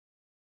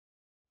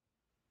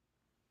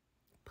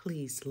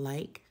please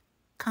like,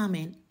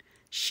 comment,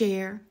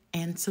 share,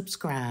 and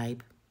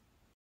subscribe.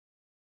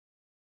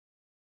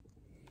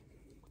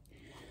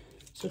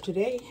 So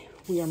today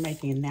we are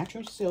making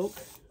natural silk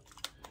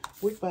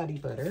with body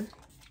butter.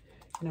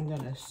 And I'm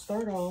going to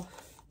start off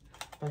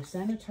by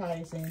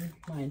sanitizing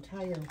my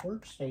entire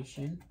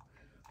workstation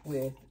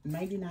with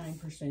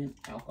 99%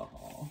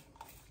 alcohol.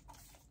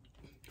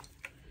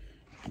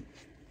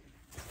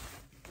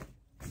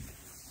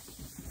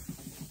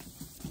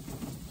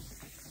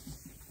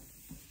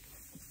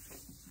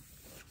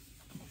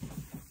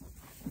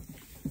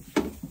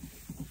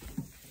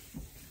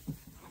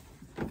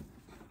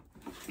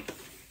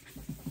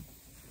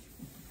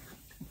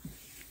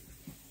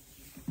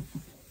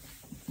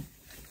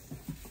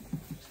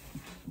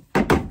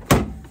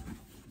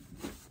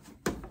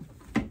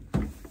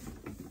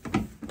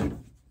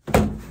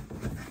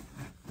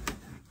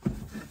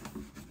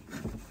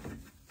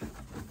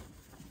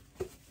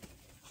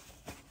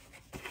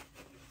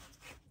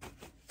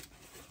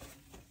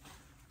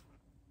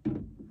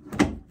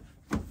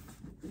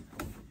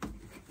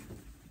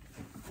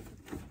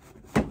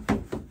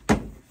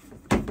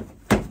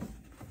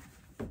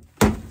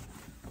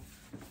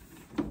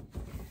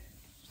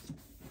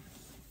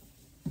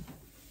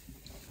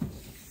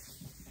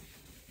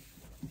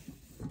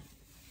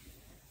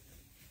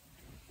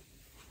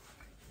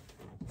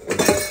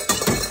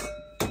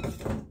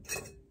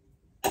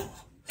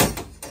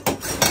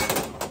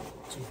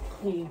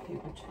 Clean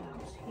paper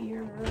towels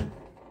here.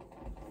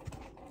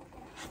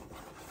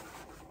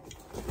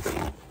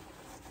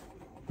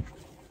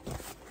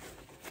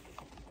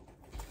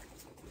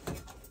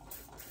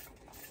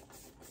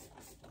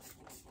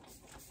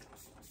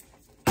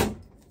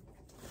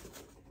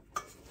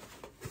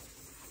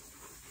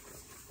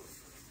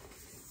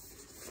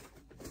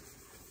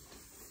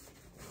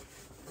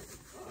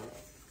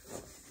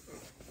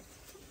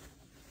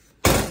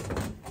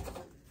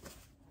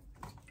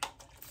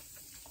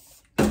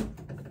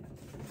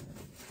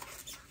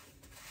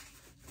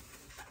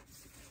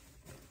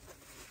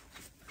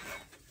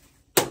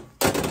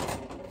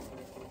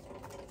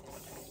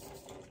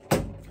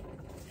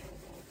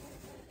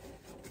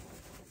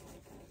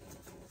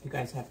 You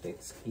guys have to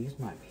excuse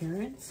my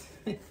appearance.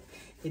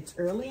 It's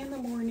early in the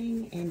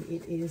morning and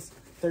it is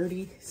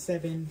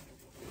 37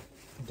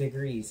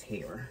 degrees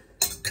here.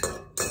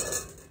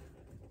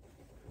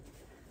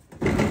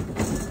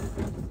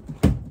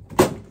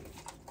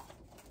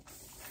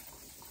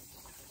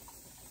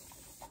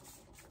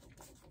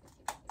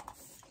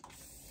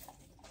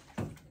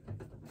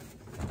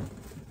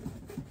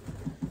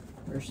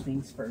 First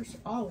things first,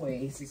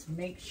 always, is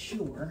make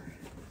sure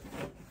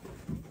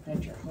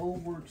that your whole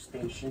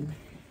workstation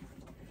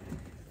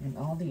and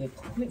all the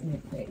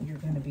equipment that you're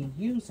going to be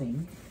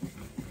using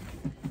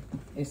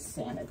is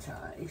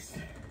sanitized.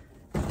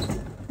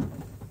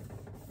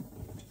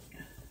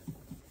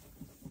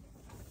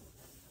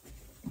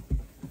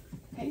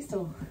 Okay,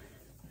 so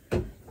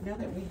now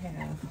that we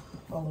have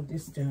all of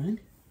this done,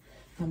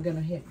 I'm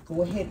going to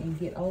go ahead and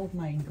get all of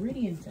my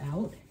ingredients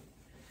out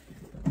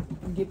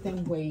and get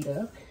them weighed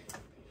up,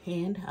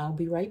 and I'll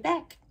be right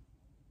back.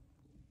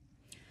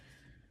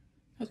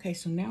 Okay,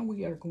 so now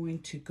we are going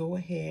to go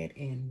ahead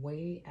and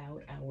weigh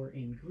out our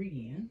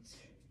ingredients.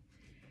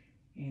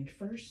 And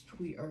first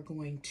we are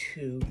going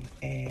to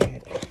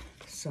add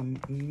some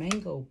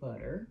mango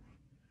butter.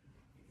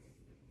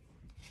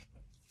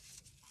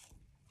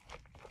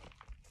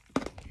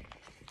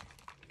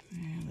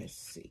 Now let's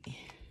see.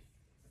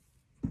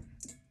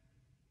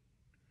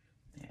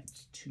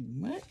 That's too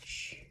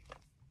much.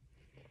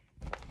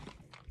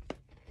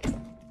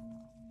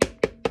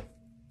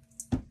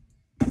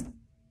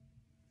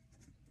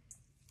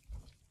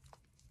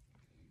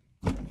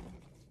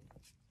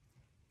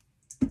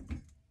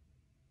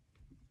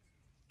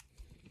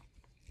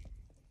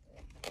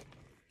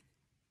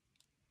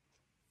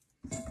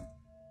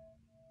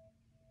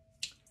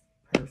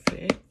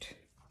 Perfect.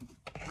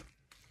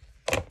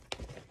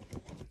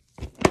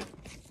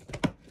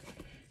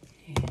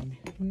 And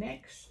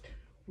next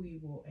we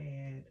will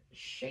add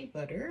shea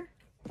butter.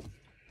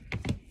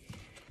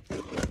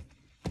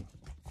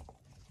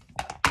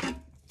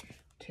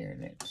 Tear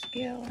that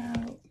scale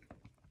out.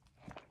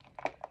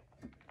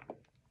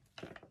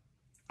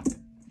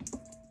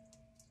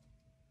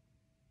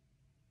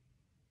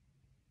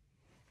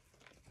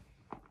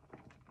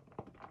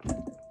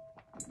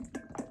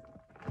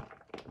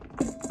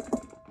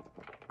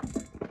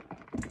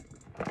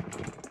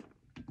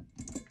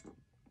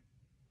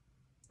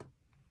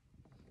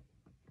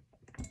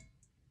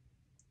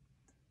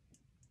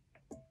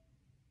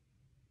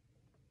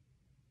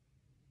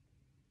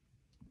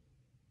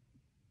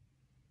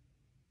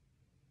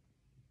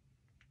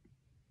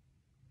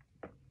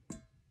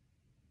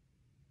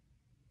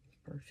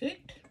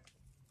 Perfect.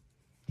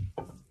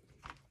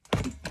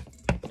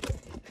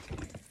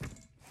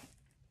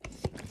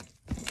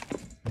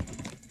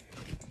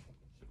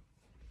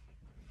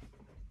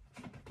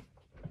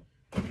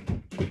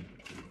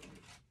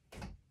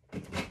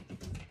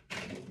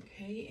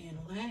 Okay, and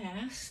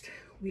last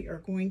we are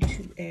going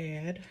to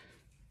add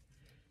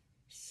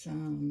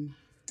some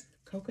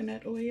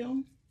coconut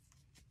oil.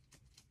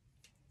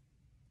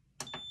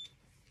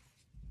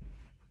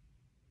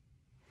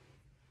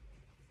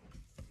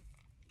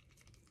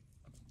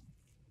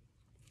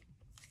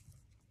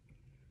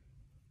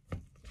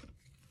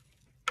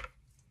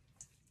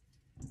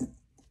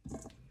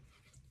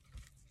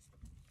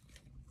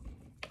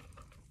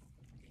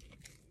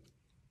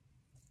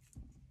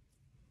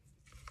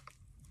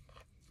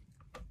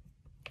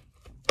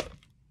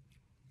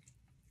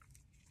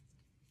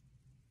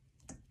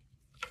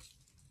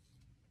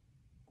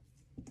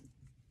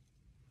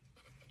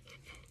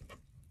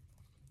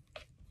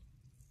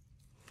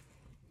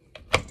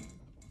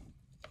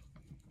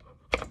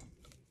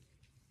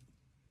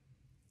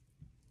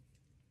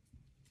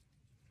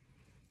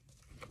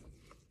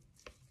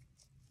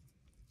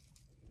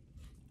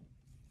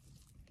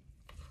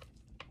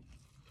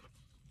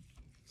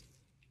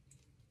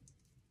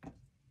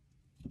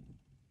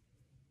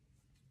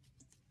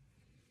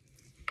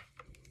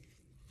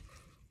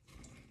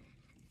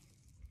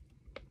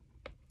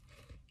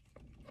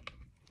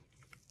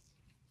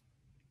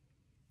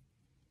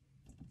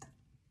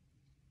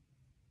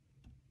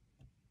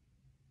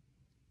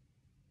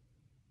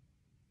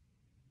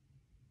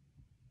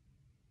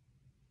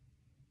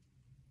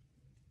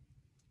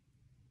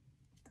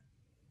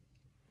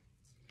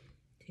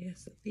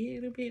 Just a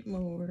little bit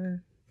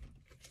more.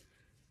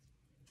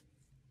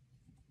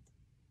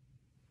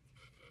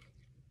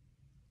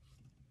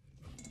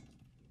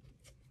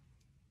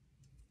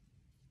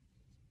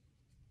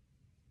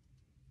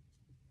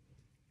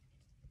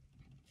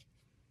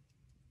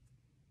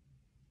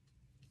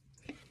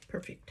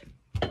 Perfect.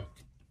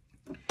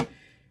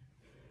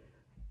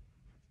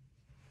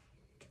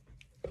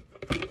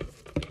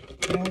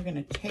 Now we're going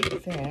to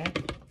take that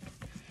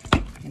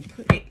and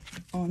put it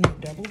on the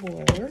double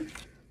boiler.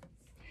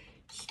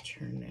 Let's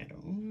turn that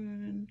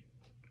on.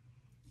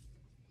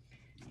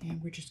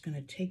 And we're just going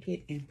to take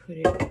it and put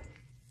it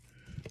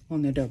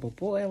on the double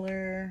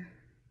boiler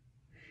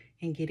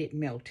and get it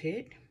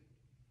melted.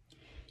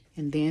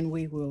 And then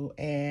we will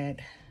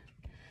add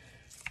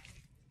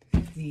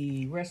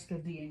the rest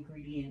of the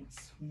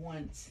ingredients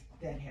once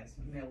that has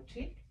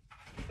melted.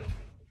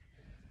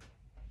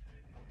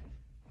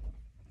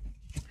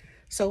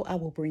 So I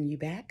will bring you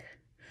back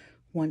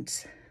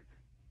once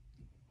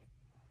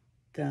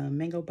the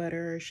mango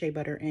butter, shea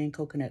butter, and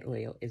coconut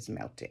oil is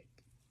melted.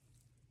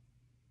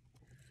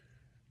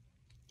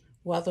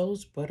 While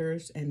those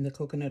butters and the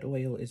coconut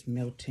oil is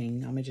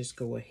melting, I'm gonna just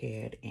go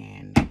ahead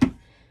and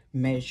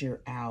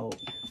measure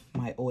out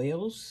my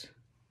oils.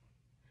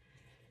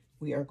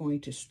 We are going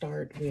to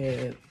start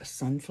with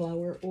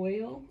sunflower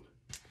oil.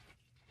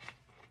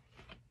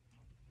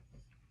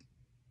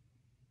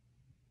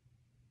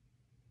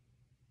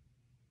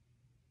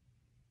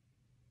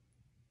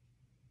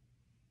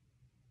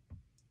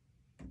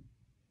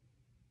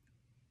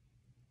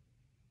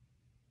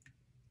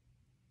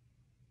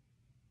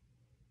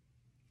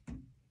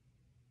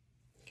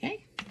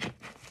 Okay.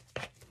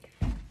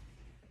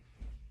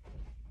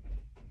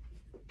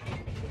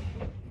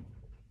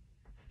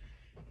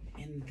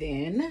 And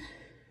then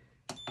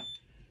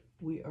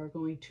we are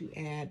going to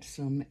add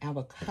some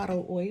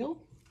avocado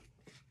oil.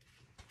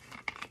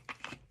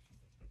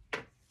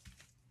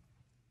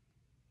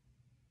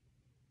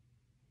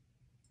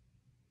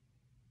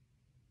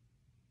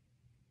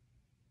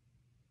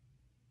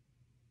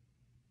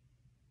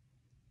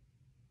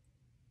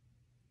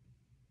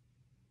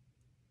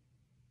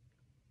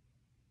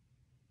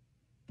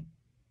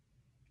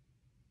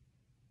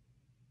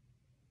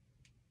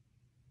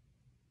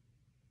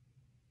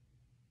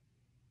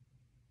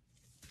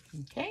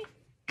 Okay.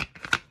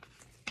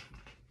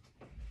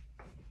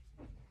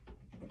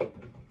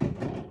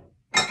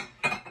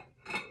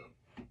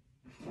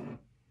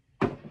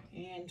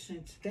 And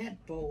since that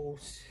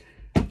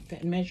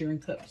measuring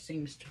cup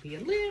seems to be a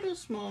little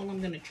small, I'm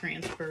going to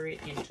transfer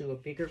it into a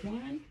bigger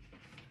one.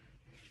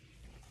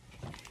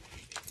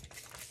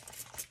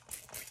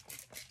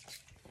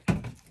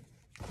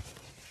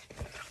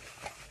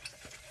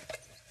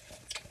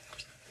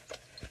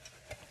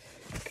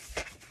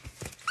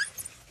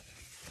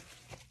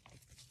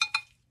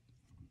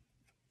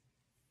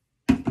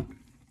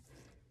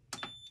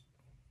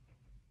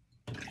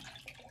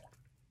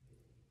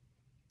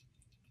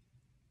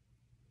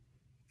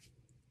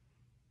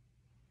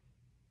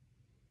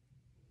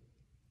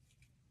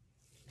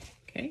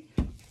 Okay.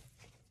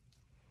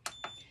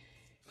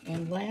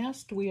 And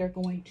last, we are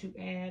going to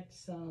add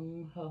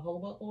some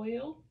jojoba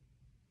oil.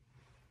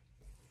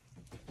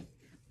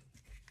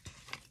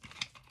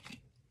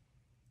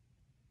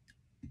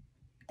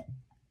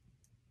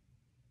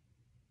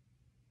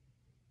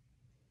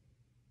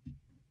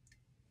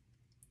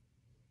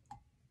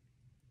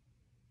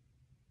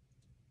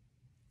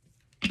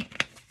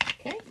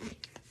 Okay.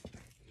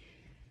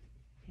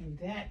 And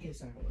that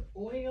is our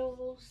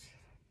oils.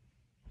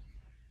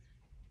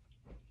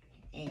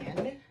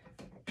 And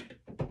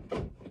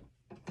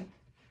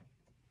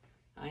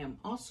I am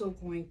also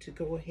going to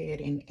go ahead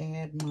and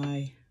add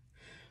my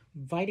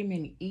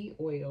vitamin E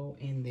oil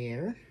in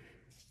there.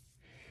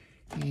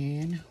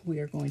 And we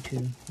are going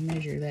to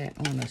measure that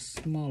on a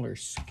smaller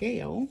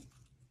scale.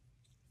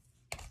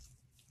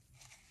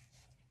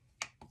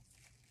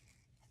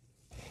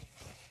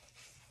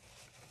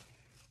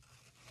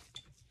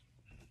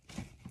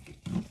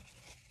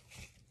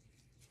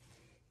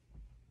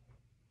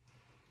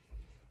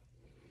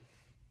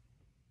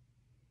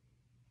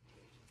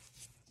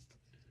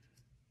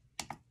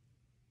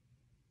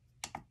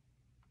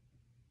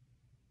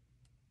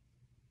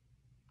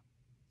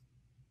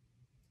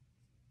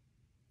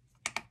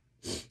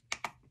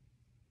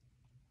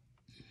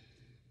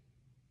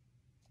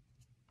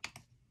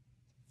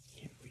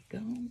 Go.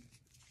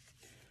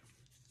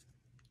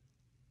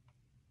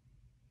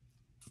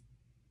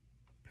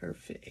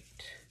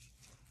 Perfect.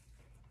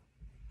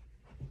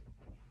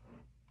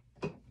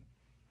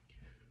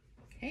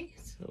 Okay,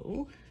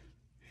 so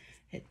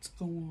let's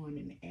go on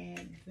and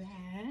add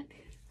that.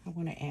 I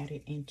want to add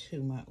it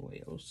into my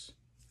oils.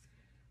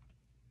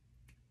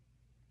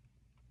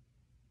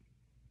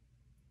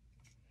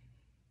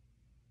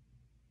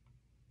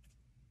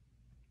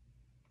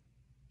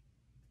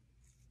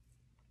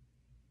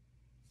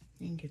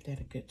 And give that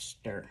a good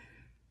stir.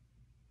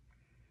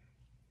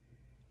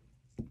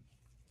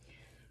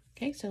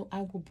 Okay, so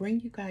I will bring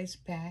you guys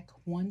back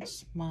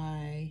once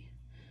my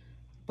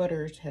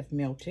butters have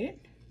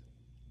melted.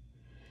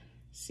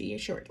 See you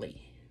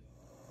shortly.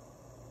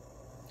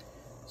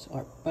 So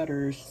our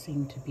butters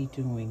seem to be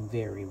doing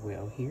very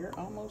well here,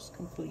 almost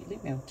completely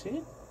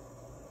melted.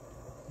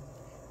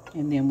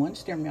 And then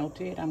once they're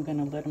melted, I'm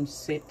gonna let them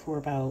sit for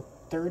about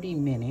 30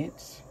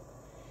 minutes.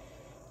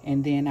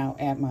 And then I'll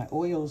add my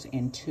oils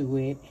into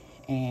it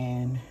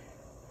and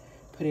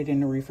put it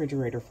in the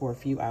refrigerator for a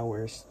few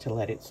hours to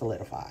let it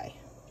solidify.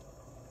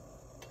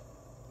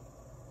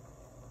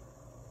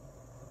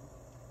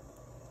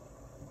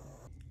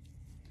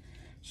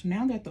 So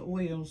now that the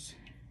oils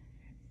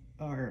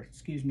are,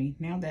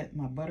 now that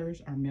my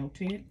butters are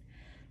melted,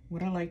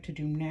 what I like to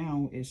do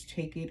now is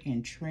take it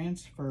and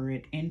transfer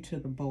it into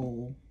the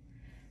bowl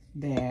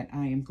that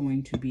I am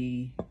going to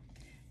be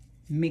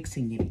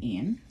mixing it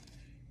in.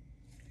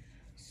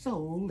 So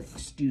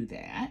let's do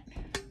that.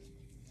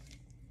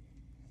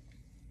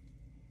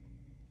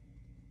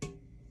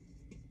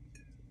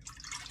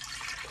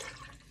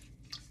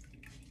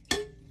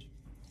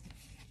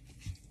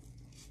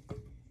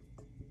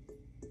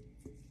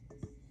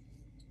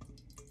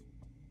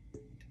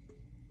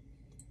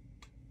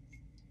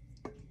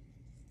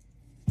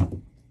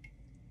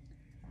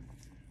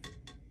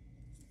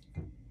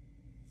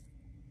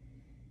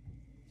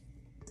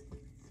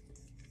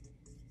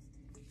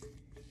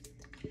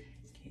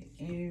 Get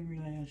every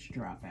last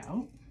drop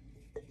out.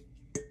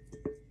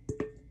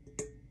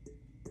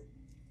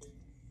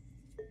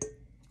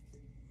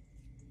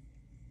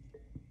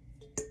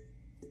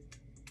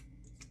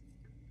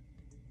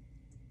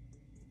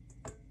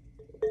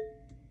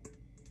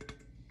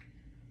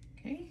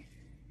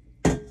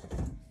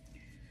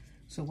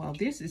 So while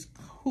this is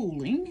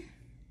cooling,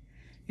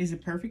 is a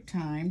perfect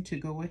time to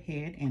go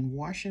ahead and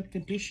wash up the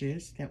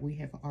dishes that we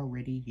have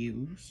already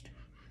used.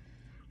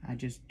 I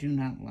just do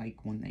not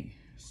like when they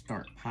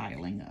start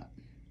piling up.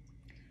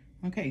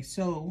 Okay,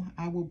 so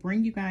I will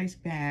bring you guys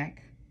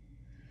back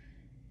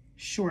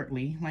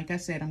shortly. Like I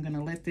said, I'm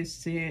gonna let this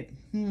sit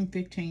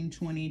 15,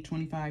 20,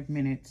 25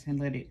 minutes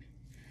and let it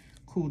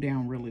cool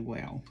down really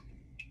well.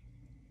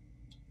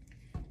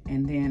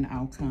 And then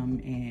I'll come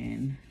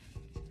and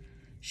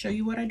show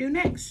you what I do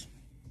next.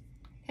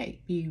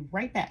 Okay, be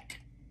right back.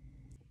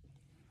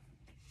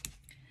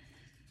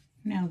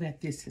 Now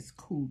that this has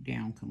cooled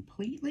down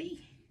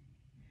completely,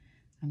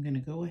 I'm gonna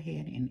go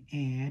ahead and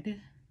add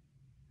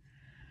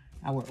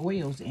our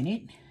oils in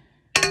it.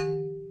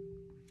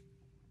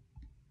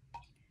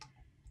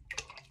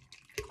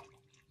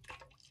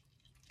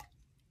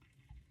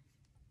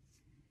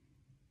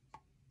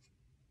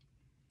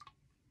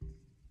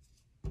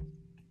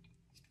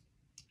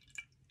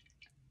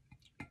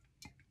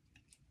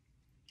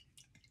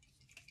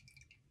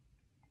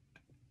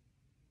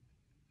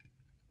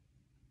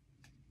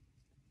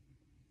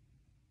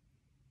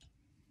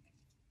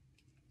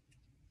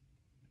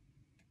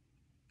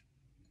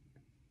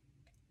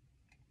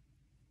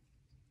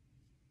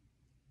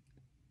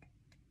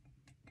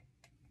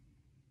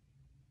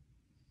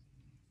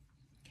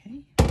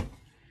 Okay,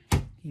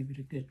 give it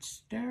a good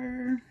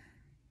stir.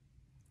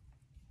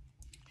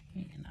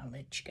 And I'll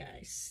let you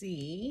guys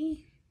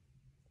see.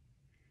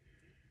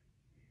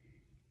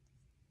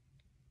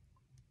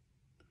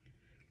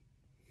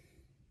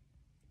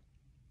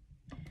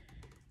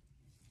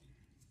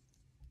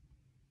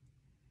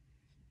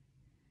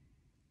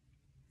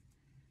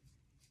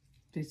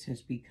 This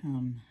has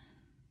become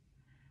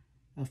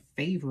a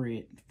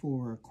favorite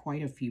for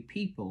quite a few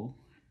people.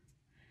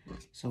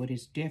 So it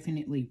is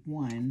definitely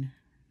one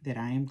that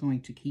I am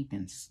going to keep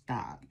in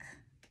stock.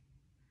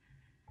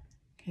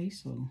 Okay,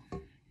 so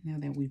now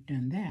that we've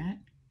done that,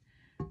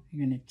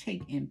 you're going to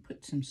take and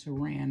put some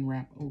saran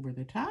wrap over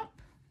the top.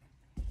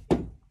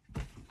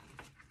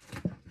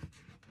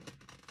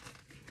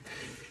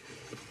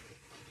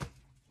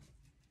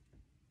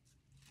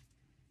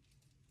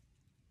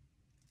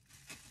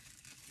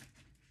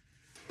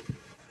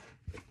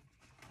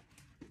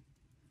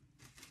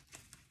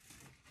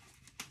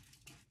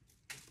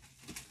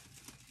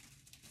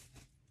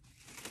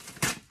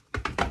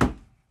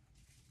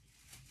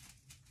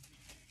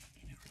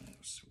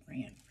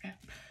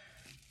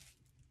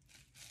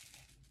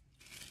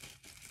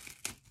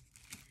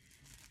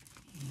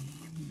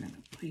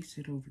 place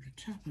it over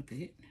the top of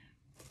it.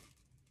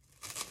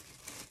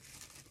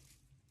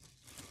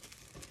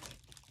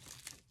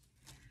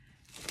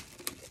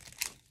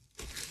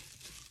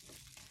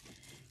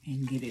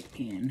 And get it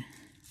in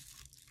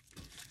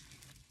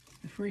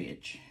the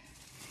fridge.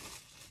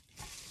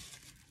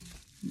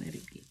 Let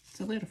it get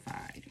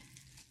solidified.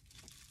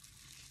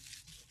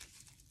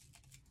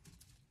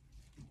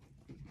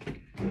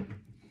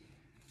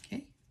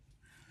 Okay,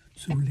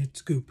 so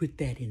let's go put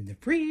that in the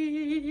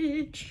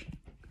fridge.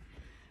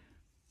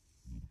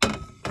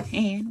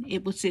 And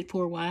it will sit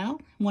for a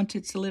while. Once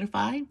it's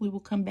solidified, we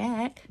will come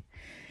back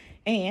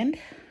and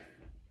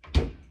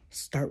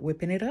start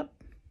whipping it up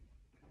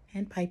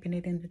and piping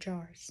it in the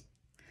jars.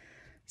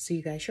 See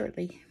you guys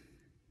shortly.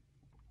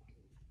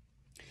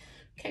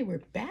 Okay, we're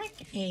back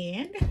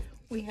and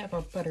we have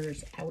our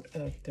butters out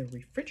of the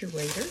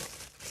refrigerator.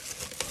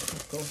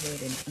 Let's go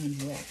ahead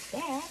and unwrap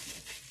that.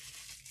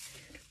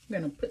 I'm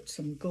gonna put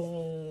some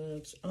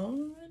gloves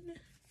on.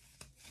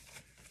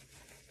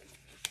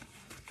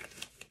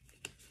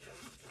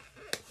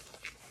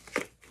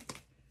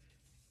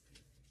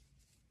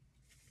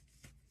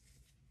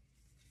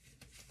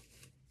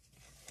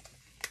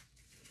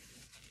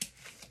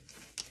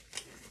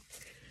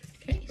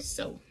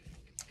 So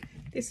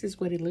this is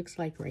what it looks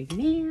like right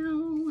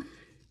now.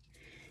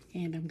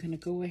 And I'm going to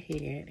go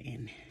ahead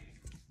and,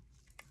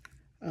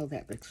 oh,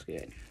 that looks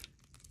good.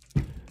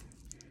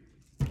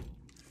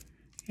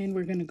 And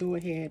we're going to go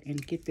ahead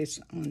and get this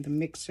on the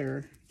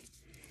mixer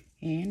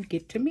and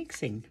get to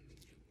mixing.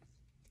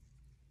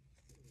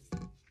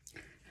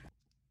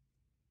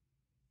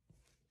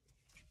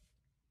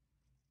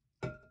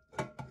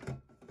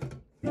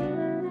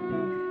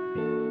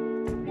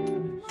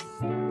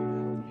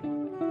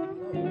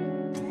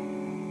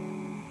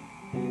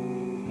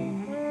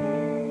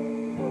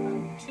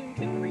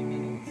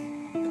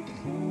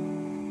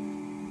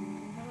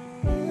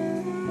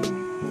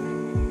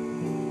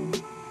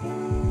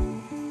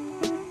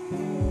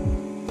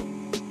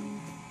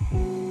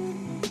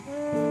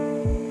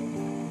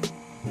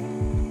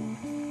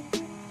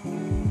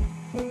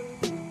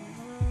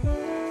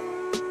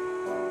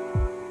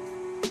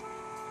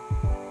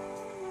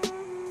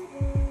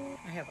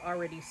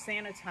 Already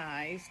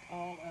sanitized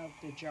all of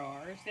the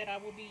jars that I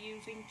will be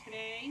using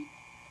today.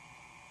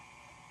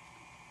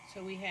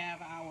 So we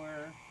have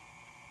our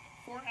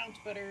 4-ounce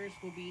butters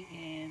will be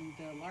in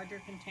the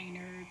larger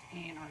containers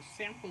and our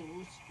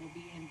samples will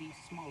be in these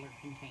smaller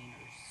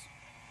containers.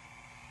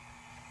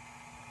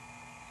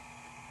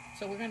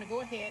 So we're going to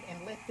go ahead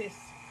and let this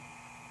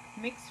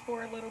mix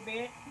for a little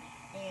bit,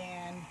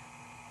 and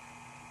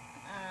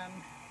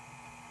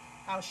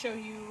I'll show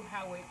you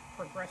how it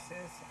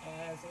progresses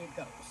as it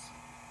goes.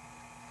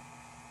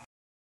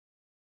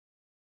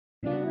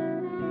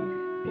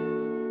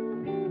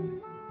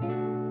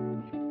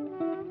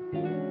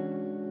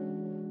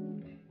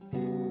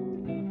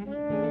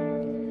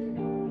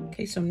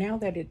 Okay, so now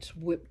that it's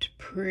whipped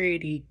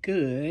pretty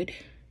good,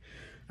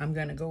 I'm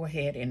going to go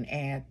ahead and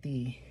add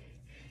the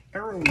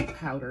Arrowroot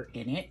powder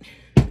in it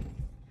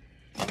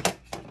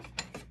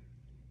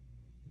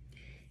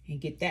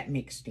and get that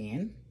mixed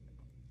in.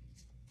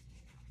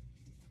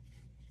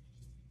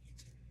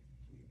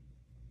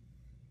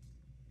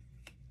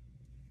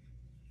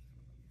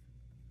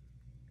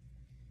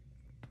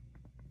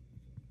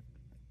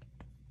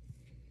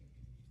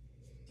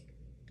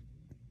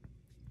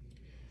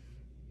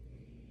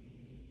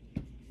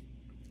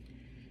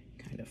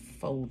 Kind of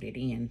fold it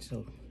in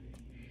so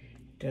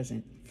it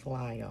doesn't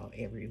fly all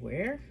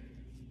everywhere.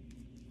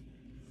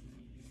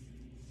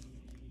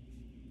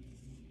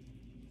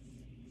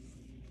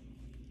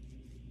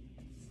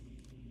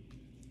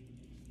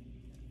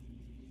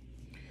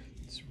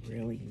 It's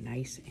really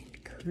nice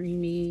and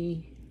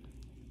creamy.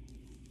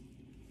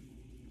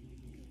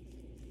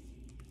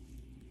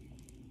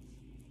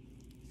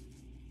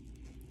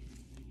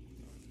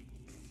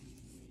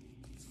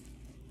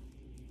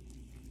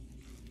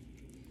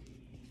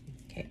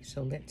 Okay,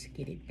 so let's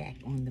get it back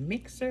on the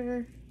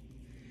mixer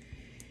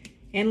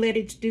and let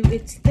it do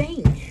its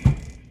thing.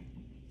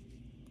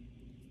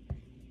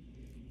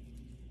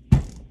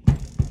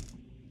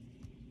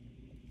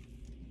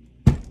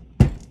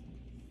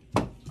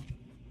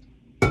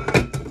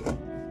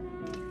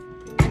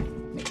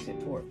 Mix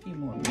it for a few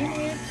more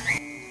minutes.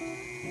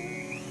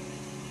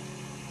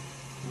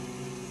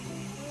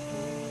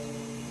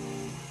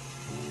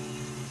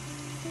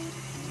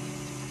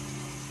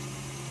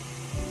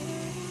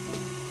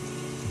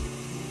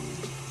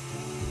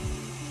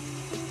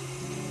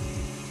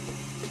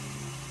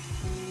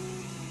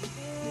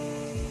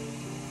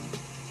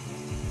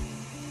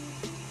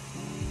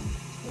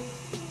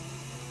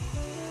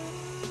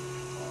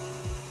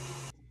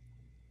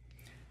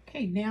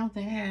 Okay, now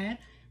that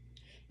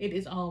it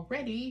is all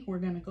ready, we're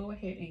going to go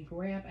ahead and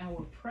grab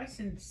our press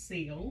and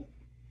seal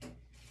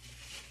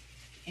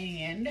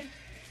and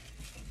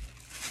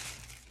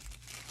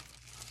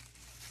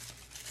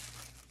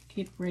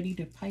get ready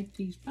to pipe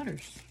these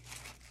butters.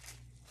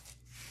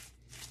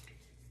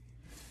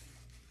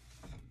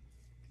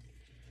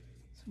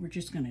 So we're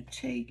just going to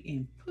take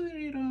and put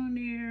it on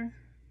there.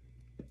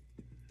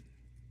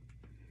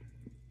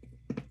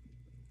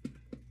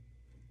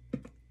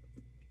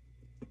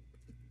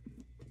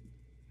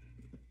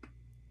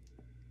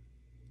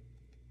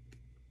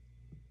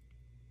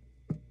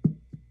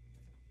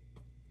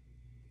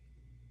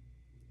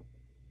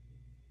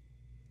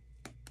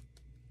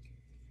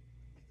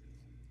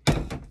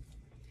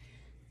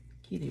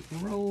 Get it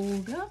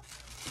rolled up.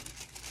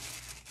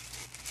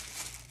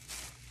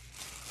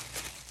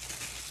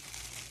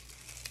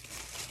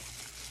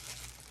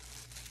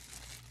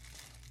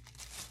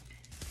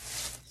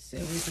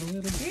 Seal it a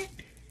little bit.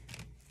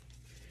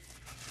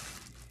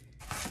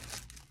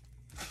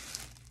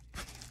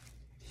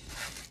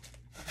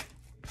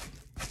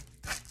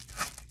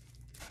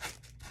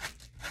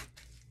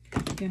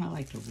 Then I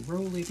like to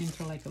roll it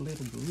into like a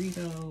little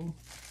burrito.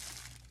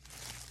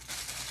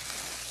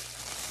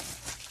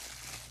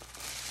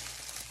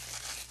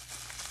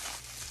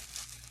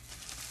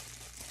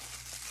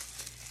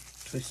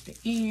 Twist the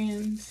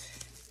ends.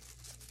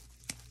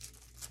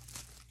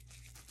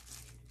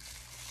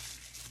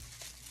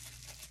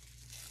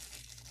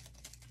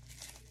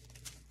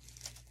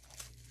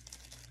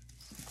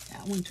 Set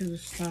that one to the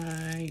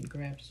side.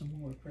 Grab some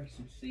more press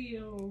and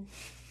seal.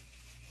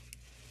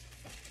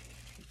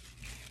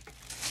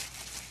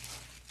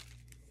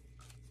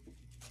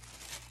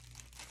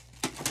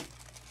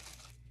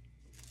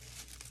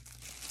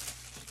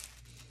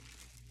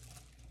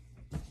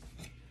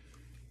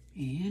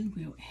 And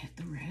we'll add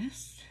the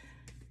rest.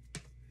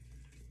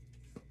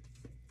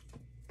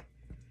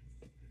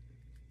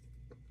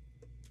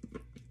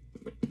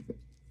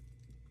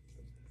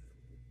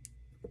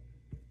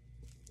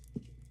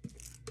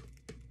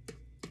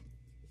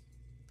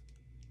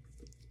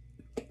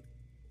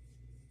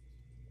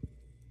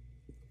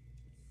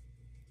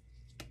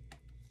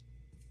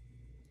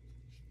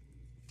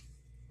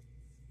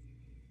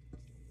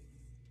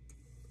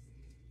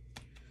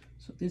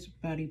 So this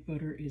body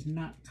butter is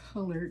not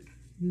colored,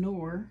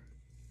 nor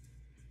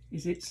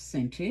is it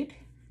scented.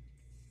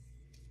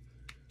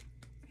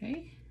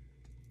 Okay.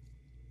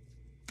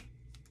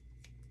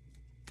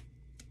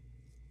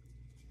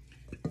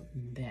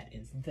 And that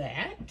is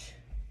that.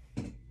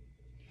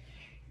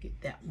 Get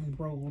that one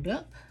rolled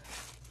up.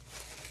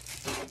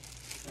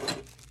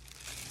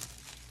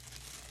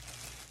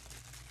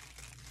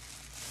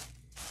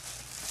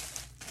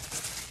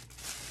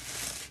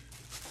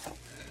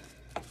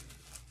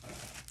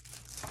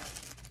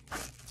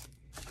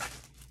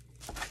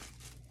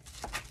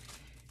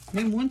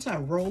 Then once I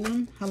roll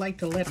them, I like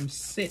to let them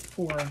sit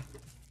for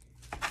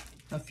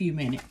a few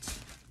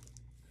minutes.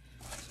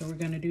 So we're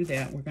going to do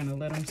that. We're going to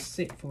let them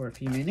sit for a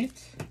few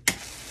minutes.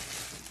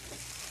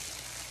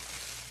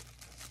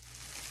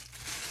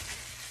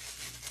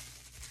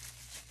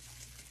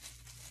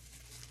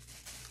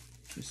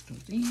 Twist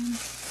those in.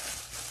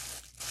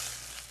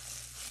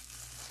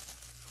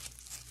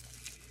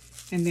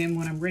 And then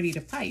when I'm ready to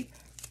pipe,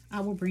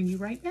 I will bring you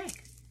right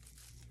back.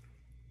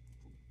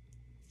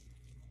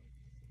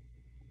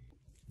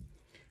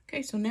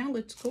 Okay, so now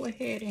let's go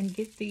ahead and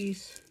get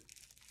these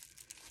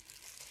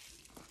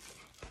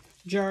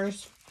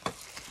jars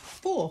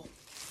full.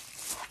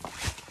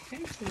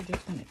 Okay, so we're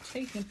just going to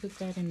take and put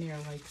that in there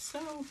like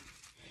so.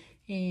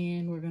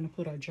 And we're going to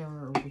put our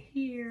jar over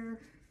here.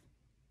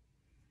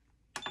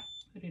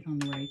 Put it on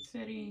the right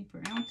setting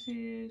for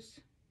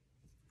ounces.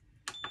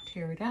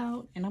 Tear it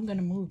out. And I'm going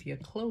to move you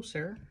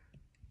closer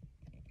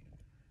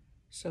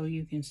so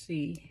you can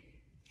see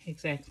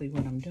exactly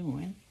what I'm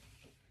doing.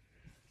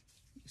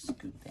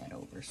 Scoot that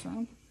over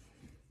some.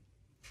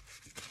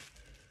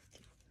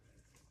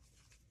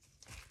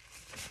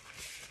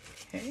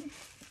 Okay.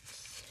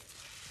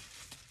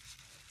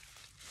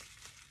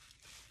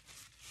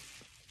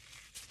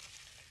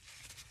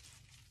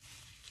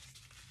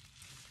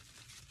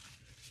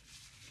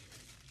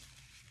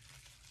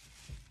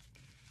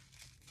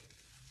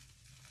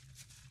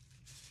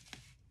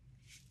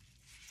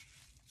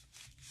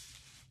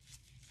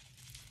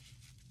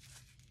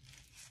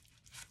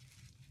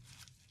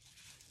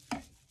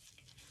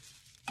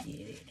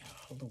 Get it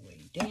all the way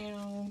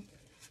down.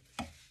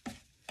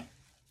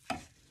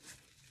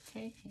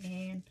 Okay,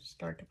 and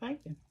start the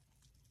piping.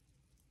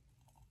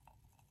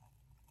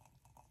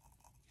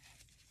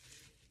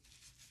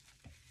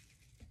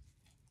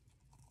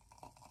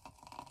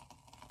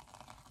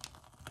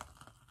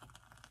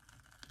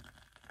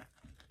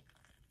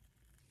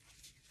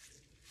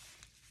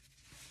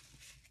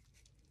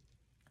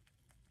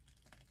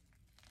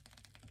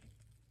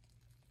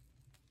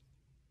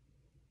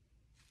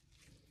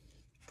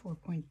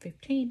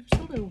 .15,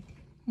 so a little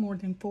more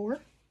than 4.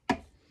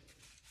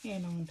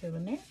 And on to the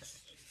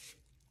next.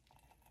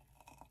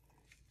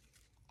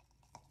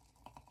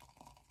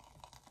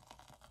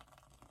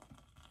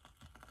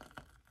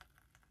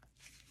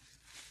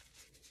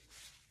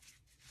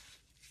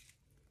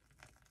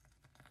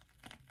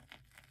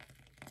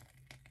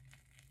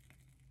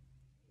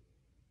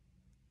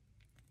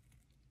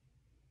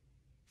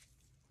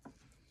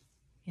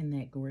 Isn't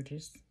that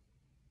gorgeous?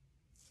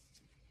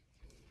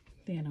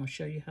 Then I'll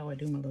show you how I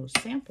do my little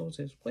samples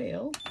as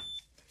well.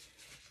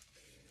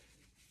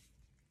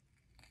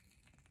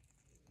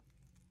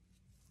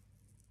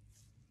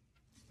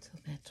 So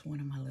that's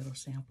one of my little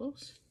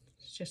samples.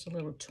 It's just a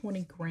little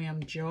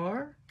 20-gram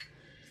jar.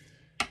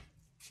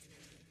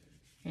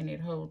 And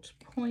it holds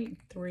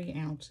 0.3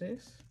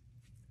 ounces.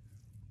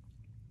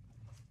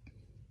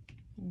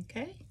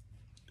 Okay.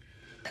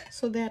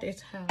 So that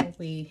is how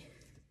we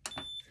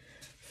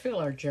fill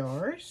our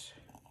jars.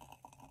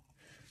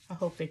 I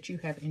hope that you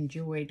have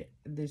enjoyed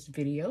this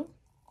video.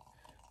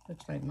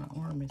 Looks like my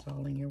arm is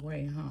all in your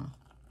way, huh?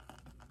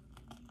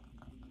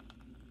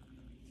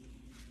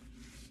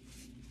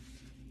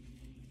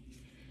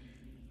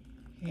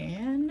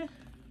 And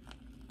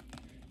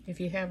if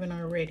you haven't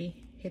already,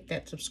 hit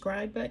that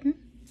subscribe button,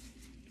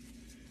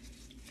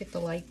 hit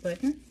the like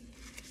button,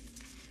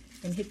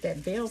 and hit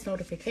that bell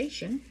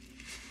notification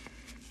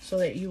so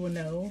that you will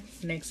know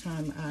next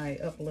time I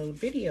upload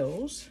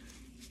videos.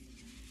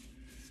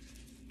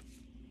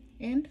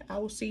 And I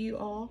will see you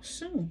all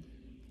soon.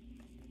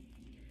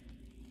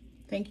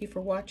 Thank you for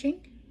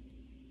watching,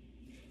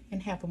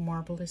 and have a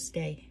marvelous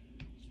day.